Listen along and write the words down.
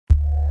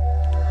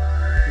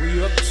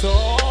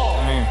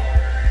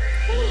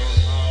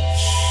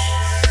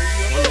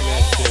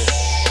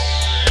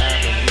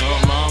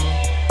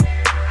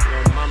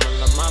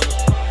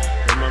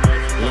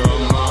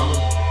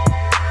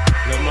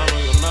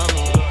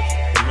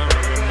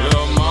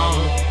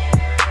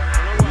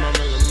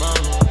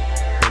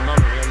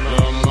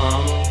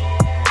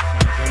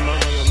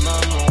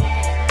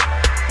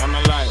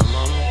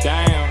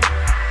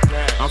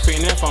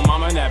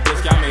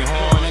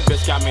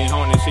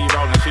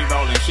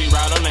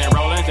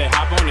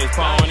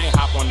phone and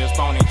hop on this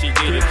phone and she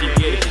get it, she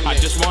get it. I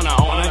just wanna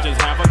own her,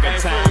 just have a good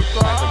time,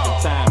 have a good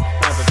time,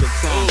 have a good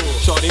time.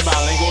 Shorty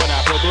bilingual,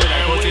 that put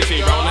that pussy,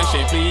 she rollin',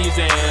 she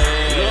pleasin'.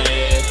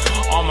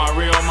 All my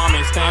real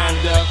mommies stand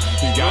up,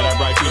 you got a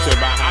bright future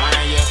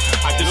behind you.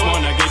 I just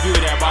wanna give you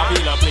that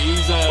Bobby the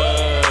pleaser,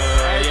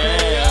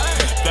 yeah.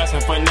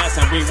 Flexin',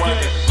 finessing, we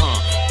workin',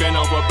 bend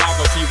over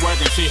backwards, she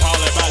working, she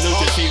holler about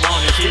Lucha, she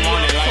want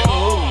it like,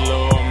 ooh,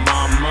 little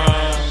mama.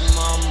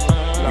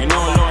 You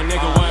know a little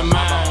nigga wasn't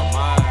mine,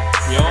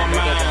 you're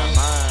mine,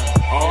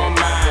 all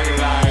mine,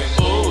 like,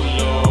 ooh,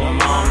 little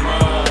mama.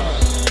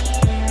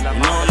 You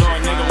know a little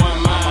nigga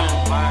wasn't mine,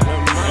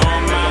 you're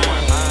mine,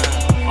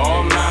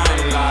 all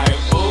mine, like,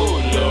 ooh,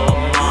 little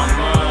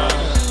mama.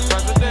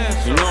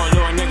 You know a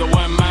little nigga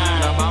wasn't mine,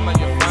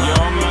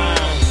 you're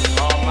mine,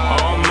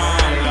 all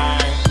mine,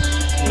 like,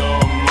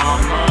 little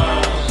mama.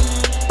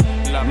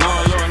 No,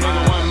 little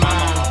nigga wasn't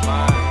mine,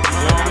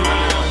 you're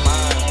mine,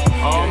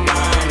 all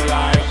mine,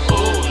 like,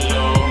 ooh,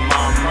 little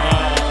mama.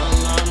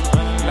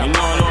 You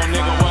know a little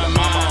nigga wasn't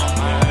mine,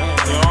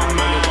 you're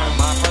mine,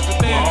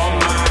 all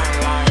mine,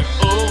 like,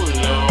 ooh,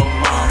 little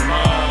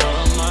mama.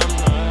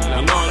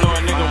 You know a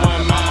little nigga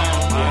wasn't mine,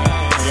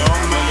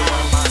 you're mine,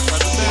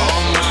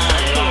 all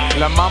mine, like.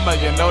 La mama,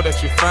 you know that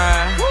you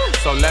fine,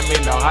 so let me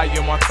know how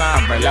you want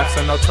time.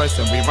 Relapsing, no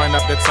tracing, we run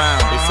up the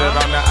time. We sit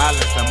on the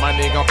islands, the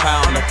money gon'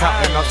 pound. The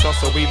counting no show,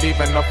 so we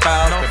leaving no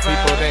fouls. The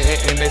people they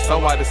hating, they so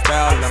out of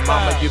style. La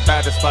mama, you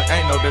bad as fuck,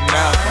 ain't no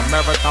denial.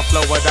 American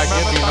flow, without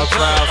give you no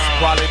trials.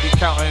 Quality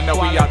counting, know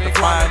we out the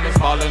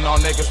finest. Falling on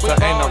niggas, but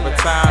ain't no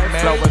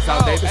retirement. Flow is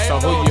outdated, so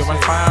who you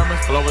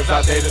inspiring? Flow is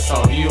outdated,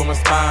 so who you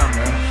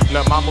inspiring?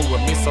 La mama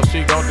with me, so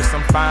she gon' do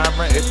some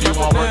firing. If you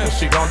want work, then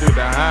she gon' do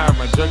the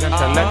hiring. Jugging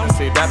to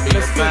legacy, that be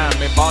a sign.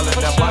 Ballin'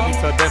 that money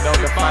till they don't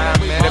define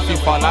me. If you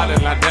fall out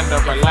in line, then the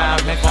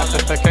alignment.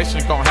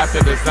 Classification gon' have to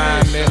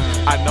design it.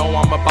 I know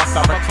I'm a boss,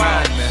 I'm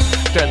reclining.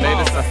 The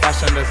latest in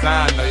fashion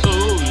designer.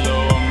 Ooh,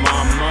 Lord.